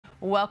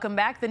Welcome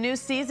back. The new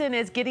season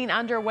is getting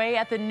underway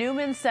at the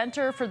Newman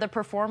Center for the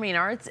Performing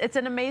Arts. It's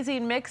an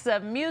amazing mix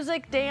of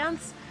music,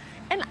 dance,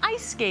 and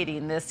ice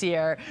skating this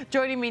year.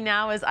 Joining me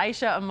now is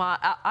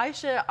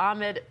Aisha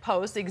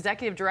Ahmad-Post,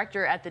 Executive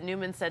Director at the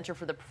Newman Center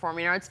for the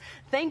Performing Arts.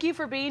 Thank you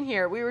for being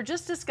here. We were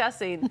just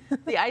discussing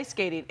the ice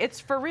skating. It's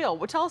for real.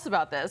 Well, tell us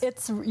about this.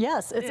 It's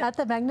at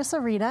the Magnus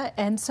Arena,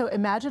 and so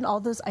imagine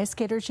all those ice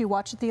skaters you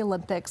watch at the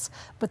Olympics,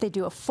 but they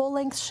do a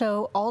full-length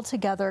show all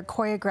together,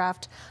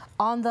 choreographed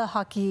on the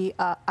hockey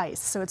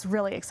ice. So it's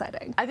really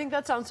exciting. I think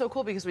that sounds so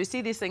cool because we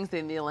see these things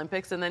in the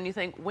Olympics, and then you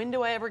think, when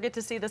do I ever get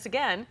to see this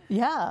again?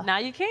 Yeah. Now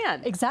you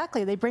can.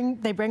 Exactly. They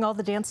bring all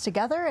the dance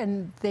together,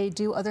 and they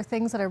do other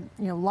things that are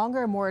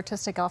longer and more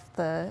artistic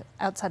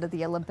outside of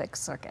the Olympic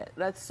circuit.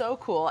 That's so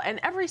cool. And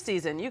every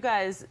season, you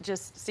guys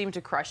just seem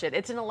to crush it.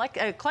 It's an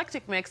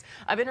eclectic mix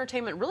of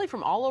entertainment really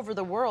from all over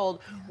the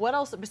world. Yeah. What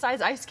else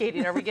besides ice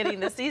skating are we getting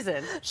this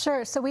season?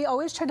 Sure. So we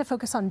always try to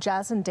focus on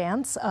jazz and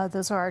dance.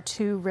 Those are our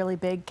two really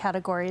big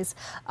categories.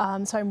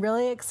 So I'm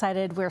really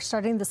excited. We're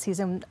starting the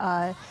season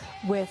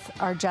with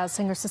our jazz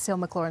singer Cecile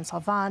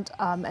McLaurin-Salvant,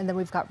 and then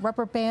we've got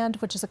Rubber Band,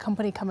 which is a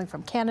company coming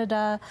from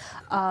Canada.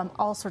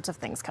 All sorts of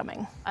things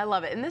coming. I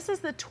love it. And this is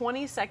the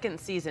 22nd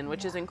season,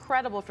 which is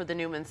incredible for the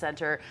Newman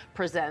Center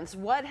Presents.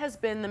 What has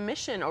been the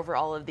mission over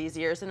all of these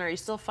years, and are you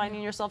still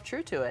finding yourself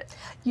true to it?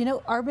 You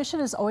know, our mission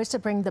is always to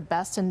bring the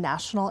best in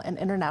national and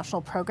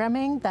international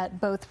programming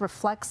that both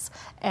reflects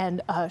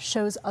and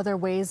shows other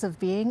ways of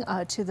being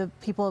to the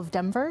people of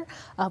Denver.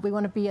 We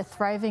want to be a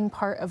thriving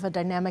part of a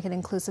dynamic and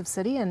inclusive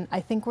city, and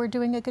I think we're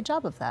doing a good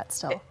job of that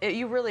still.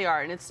 You really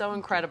are, and it's so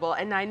incredible.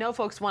 And I know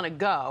folks want to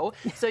go,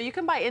 so you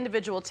can buy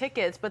individual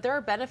tickets, but there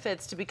are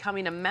benefits to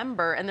becoming a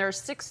member, and there are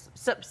 6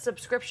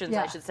 subscriptions,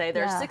 I should say.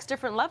 There are 6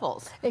 different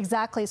levels.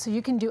 Exactly. So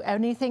you can do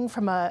anything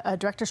from a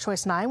Director's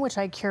Choice 9, which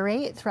I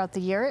curate throughout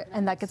the year,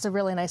 and that gets a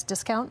really nice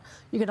discount.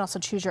 You can also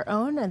choose your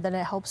own, and then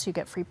it helps you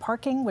get free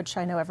parking, which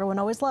I know everyone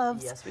always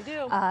loves. Yes, we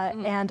do.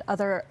 And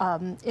other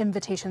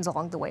invitations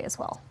along the way as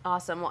well.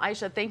 Awesome. Well,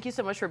 Aisha, thank you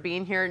so much for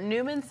being here.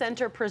 Newman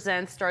Center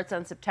Presents starts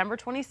on September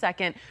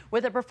 22nd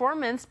with a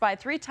performance by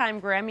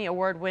 3-time Grammy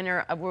Award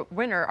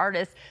winner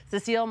artist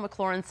Cecile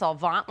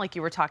McLaurin-Salvant, like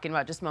you were talking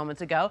about just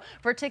moments ago.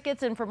 For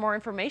tickets and for more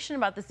information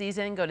about the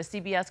season, go to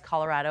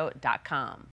cbscolorado.com.